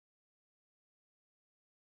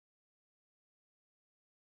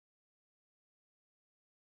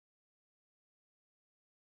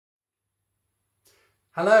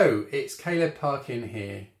Hello, it's Caleb Parkin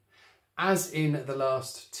here. As in the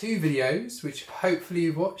last two videos, which hopefully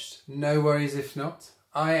you've watched, no worries if not,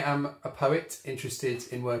 I am a poet interested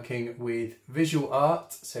in working with visual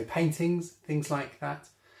art, so paintings, things like that,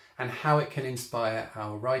 and how it can inspire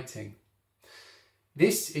our writing.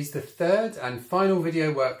 This is the third and final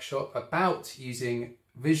video workshop about using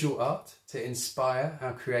visual art to inspire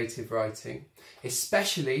our creative writing,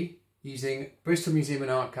 especially using Bristol Museum and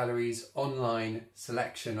Art Gallery's online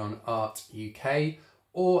selection on Art UK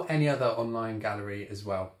or any other online gallery as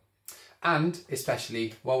well. And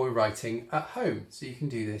especially while we're writing at home, so you can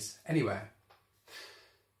do this anywhere.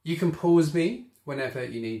 You can pause me whenever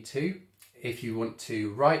you need to, if you want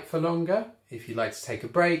to write for longer, if you'd like to take a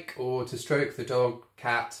break or to stroke the dog,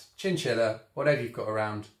 cat, chinchilla, whatever you've got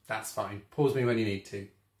around, that's fine. Pause me when you need to.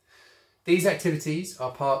 These activities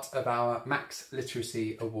are part of our Max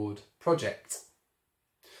Literacy Award project.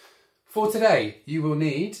 For today, you will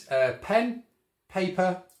need a pen,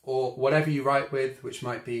 paper, or whatever you write with, which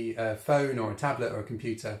might be a phone or a tablet or a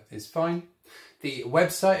computer is fine. The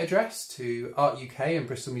website address to Art UK and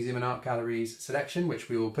Bristol Museum and Art Gallery's selection, which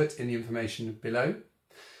we will put in the information below.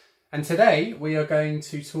 And today we are going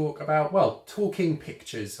to talk about, well, talking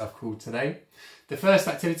pictures I've called today. The first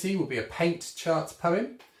activity will be a paint chart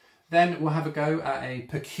poem. Then we'll have a go at a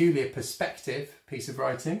peculiar perspective piece of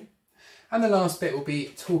writing. And the last bit will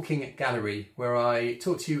be talking gallery, where I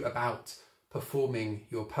talk to you about performing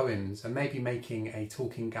your poems and maybe making a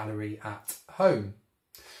talking gallery at home.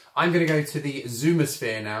 I'm going to go to the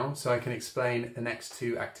Zoomosphere now so I can explain the next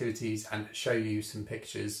two activities and show you some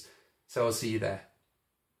pictures. So I'll see you there.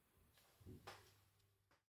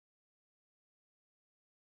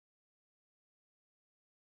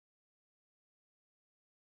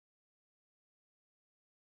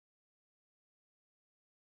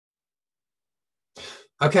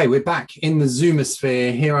 Okay, we're back in the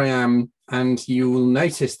Zoomosphere. Here I am, and you will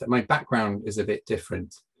notice that my background is a bit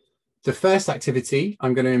different. The first activity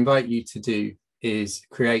I'm going to invite you to do is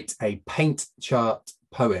create a paint chart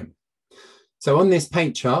poem. So on this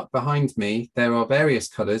paint chart behind me, there are various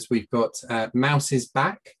colours. We've got mouse's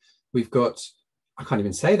back. We've got, I can't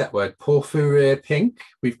even say that word, porphyria pink.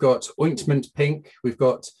 We've got ointment pink. We've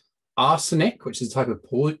got arsenic, which is a type of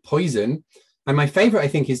poison. And my favourite, I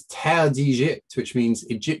think, is terre d'Egypte, which means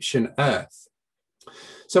Egyptian earth.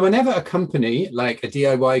 So whenever a company, like a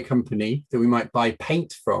DIY company that we might buy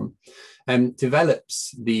paint from,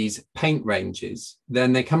 develops these paint ranges,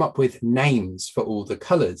 then they come up with names for all the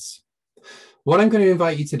colours. What I'm going to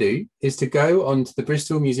invite you to do is to go onto the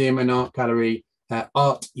Bristol Museum and Art Gallery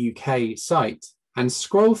Art UK site and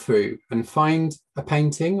scroll through and find a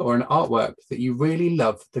painting or an artwork that you really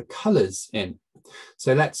love the colours in.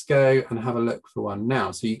 So let's go and have a look for one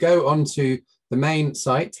now. So you go onto the main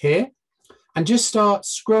site here and just start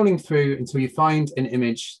scrolling through until you find an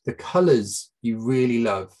image, the colours you really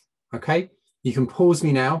love, okay? You can pause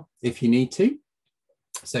me now if you need to.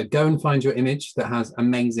 So go and find your image that has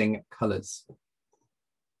amazing colours.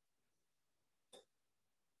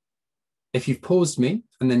 If you've paused me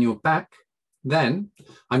and then you're back, then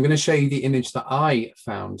I'm going to show you the image that I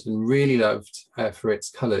found and really loved for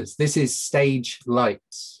its colours. This is Stage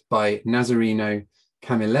Lights by Nazareno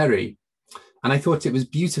Camilleri. And I thought it was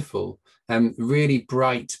beautiful, really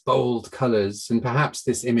bright, bold colours, and perhaps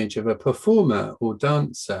this image of a performer or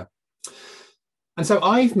dancer. And so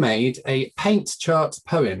I've made a paint chart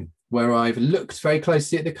poem where I've looked very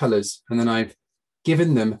closely at the colours and then I've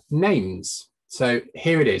given them names. So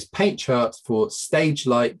here it is, paint chart for Stage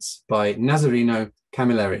Lights by Nazareno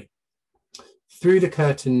Camilleri. Through the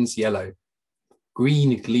curtains yellow,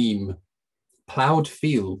 green gleam, ploughed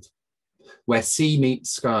field, where sea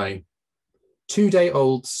meets sky,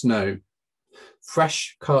 2-day-old snow,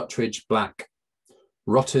 fresh cartridge black,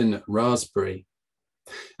 rotten raspberry.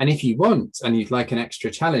 And if you want, and you'd like an extra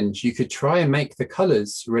challenge, you could try and make the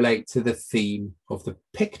colours relate to the theme of the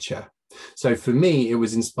picture. So for me, it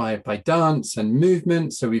was inspired by dance and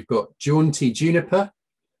movement. So we've got jaunty juniper,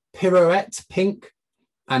 pirouette pink,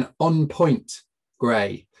 and on point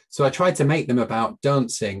grey. So I tried to make them about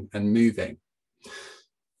dancing and moving.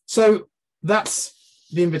 So that's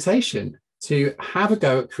the invitation, to have a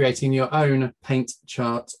go at creating your own paint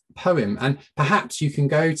chart poem. And perhaps you can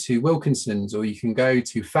go to Wilkinson's or you can go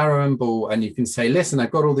to Farrow and Ball and you can say, listen,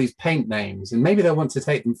 I've got all these paint names, and maybe they'll want to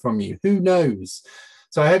take them from you. Who knows?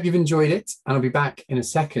 So I hope you've enjoyed it, and I'll be back in a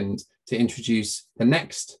second to introduce the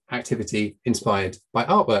next activity inspired by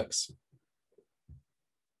artworks.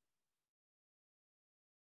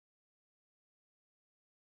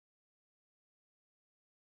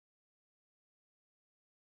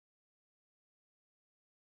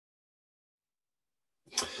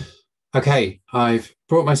 Okay, I've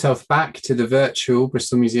brought myself back to the virtual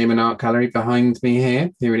Bristol Museum and Art Gallery behind me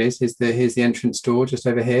here. Here it is. Here's the entrance door just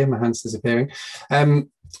over here. My hand's disappearing. The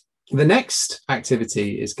next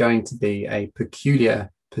activity is going to be a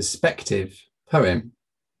peculiar perspective poem.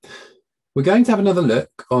 We're going to have another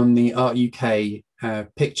look on the Art UK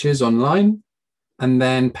pictures online and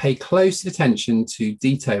then pay close attention to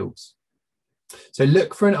details. So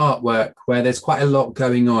look for an artwork where there's quite a lot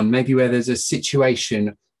going on, maybe where there's a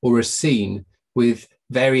situation or a scene with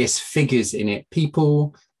various figures in it,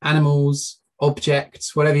 people, animals,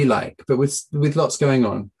 objects, whatever you like, but with lots going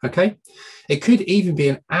on, okay? It could even be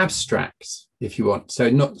an abstract if you want, so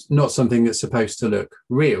not something that's supposed to look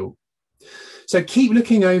real. So keep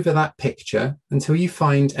looking over that picture until you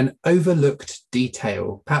find an overlooked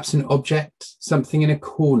detail, perhaps an object, something in a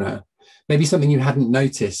corner, maybe something you hadn't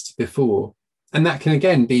noticed before. And that can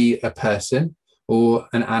again be a person or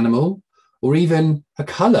an animal or even a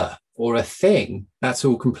colour or a thing. That's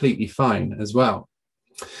all completely fine as well.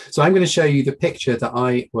 So I'm going to show you the picture that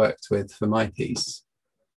I worked with for my piece.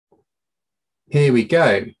 Here we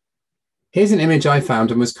go. Here's an image I found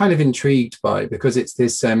and was kind of intrigued by because it's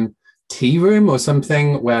this tea room or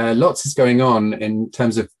something where lots is going on in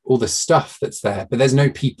terms of all the stuff that's there, but there's no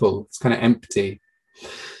people. It's kind of empty.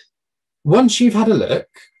 Once you've had a look,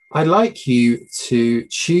 I'd like you to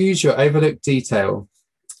choose your overlooked detail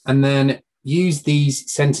and then use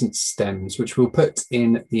these sentence stems, which we'll put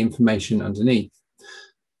in the information underneath.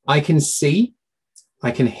 I can see, I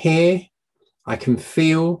can hear, I can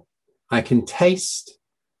feel, I can taste,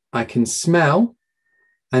 I can smell,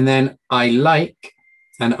 and then I like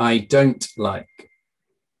and I don't like.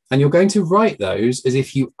 And you're going to write those as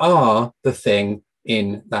if you are the thing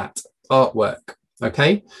in that artwork,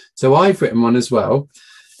 okay? So I've written one as well.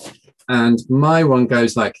 And my one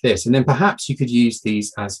goes like this. And then perhaps you could use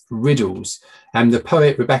these as riddles. And the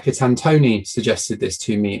poet Rebecca Tantoni suggested this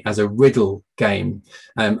to me as a riddle game.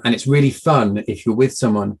 And it's really fun if you're with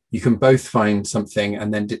someone, you can both find something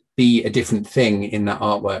and then be a different thing in that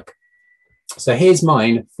artwork. So here's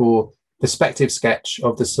mine for perspective sketch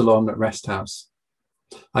of the Salon Rest House.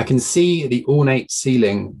 I can see the ornate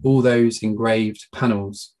ceiling, all those engraved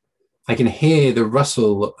panels. I can hear the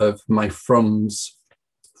rustle of my fronds.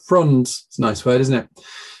 Fronds, it's a nice word, isn't it?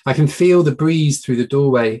 I can feel the breeze through the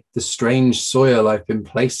doorway, the strange soil I've been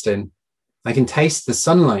placed in. I can taste the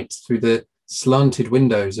sunlight through the slanted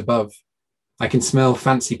windows above. I can smell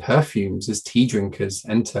fancy perfumes as tea drinkers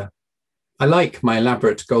enter. I like my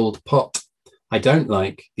elaborate gold pot. I don't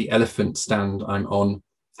like the elephant stand I'm on,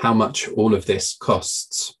 how much all of this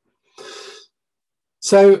costs.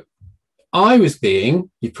 So I was being,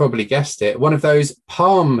 you've probably guessed it, one of those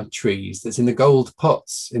palm trees that's in the gold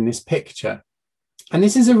pots in this picture. And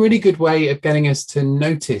this is a really good way of getting us to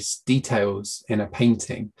notice details in a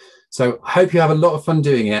painting. So I hope you have a lot of fun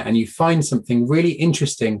doing it and you find something really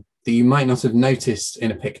interesting that you might not have noticed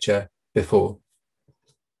in a picture before.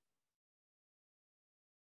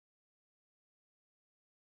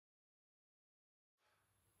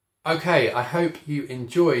 Okay, I hope you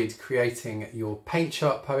enjoyed creating your paint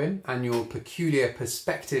chart poem and your peculiar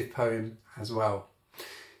perspective poem as well.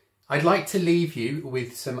 I'd like to leave you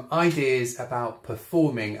with some ideas about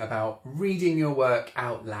performing, about reading your work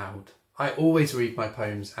out loud. I always read my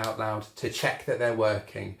poems out loud to check that they're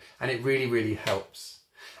working, and it really, really helps.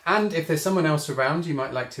 And if there's someone else around you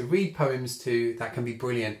might like to read poems to, that can be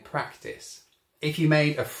brilliant practice. If you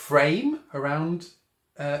made a frame around,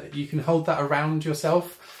 you can hold that around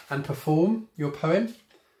yourself and perform your poem.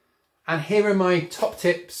 And here are my top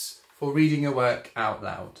tips for reading your work out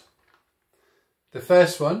loud. The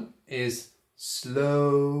first one is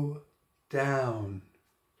slow down.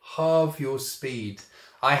 Halve your speed.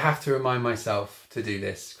 I have to remind myself to do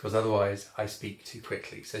this because otherwise I speak too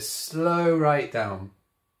quickly. So slow right down.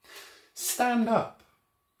 Stand up.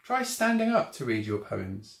 Try standing up to read your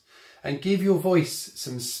poems and give your voice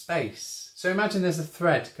some space. So imagine there's a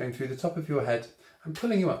thread going through the top of your head and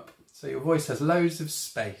pulling you up. So your voice has loads of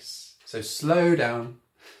space. So slow down,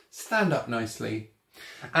 stand up nicely.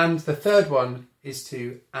 And the third one is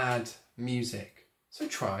to add music. So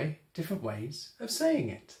try different ways of saying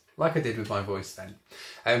it, like I did with my voice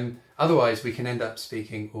then. Otherwise we can end up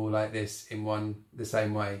speaking all like this in the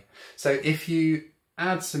same way. So if you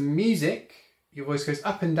add some music, your voice goes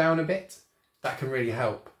up and down a bit, that can really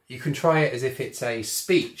help. You can try it as if it's a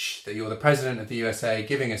speech, that you're the president of the USA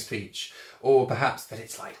giving a speech, or perhaps that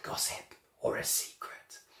it's like gossip or a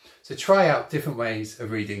secret. So try out different ways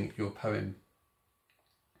of reading your poem.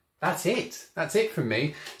 that's it. That's it from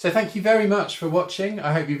me. So thank you very much for watching.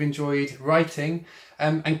 I hope you've enjoyed writing,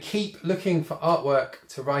 and keep looking for artwork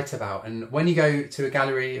to write about. And when you go to a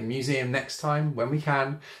gallery, a museum next time, when we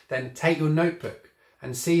can, then take your notebook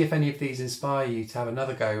and see if any of these inspire you to have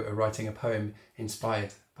another go at writing a poem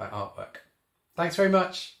inspired by artwork. Thanks very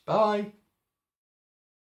much. Bye.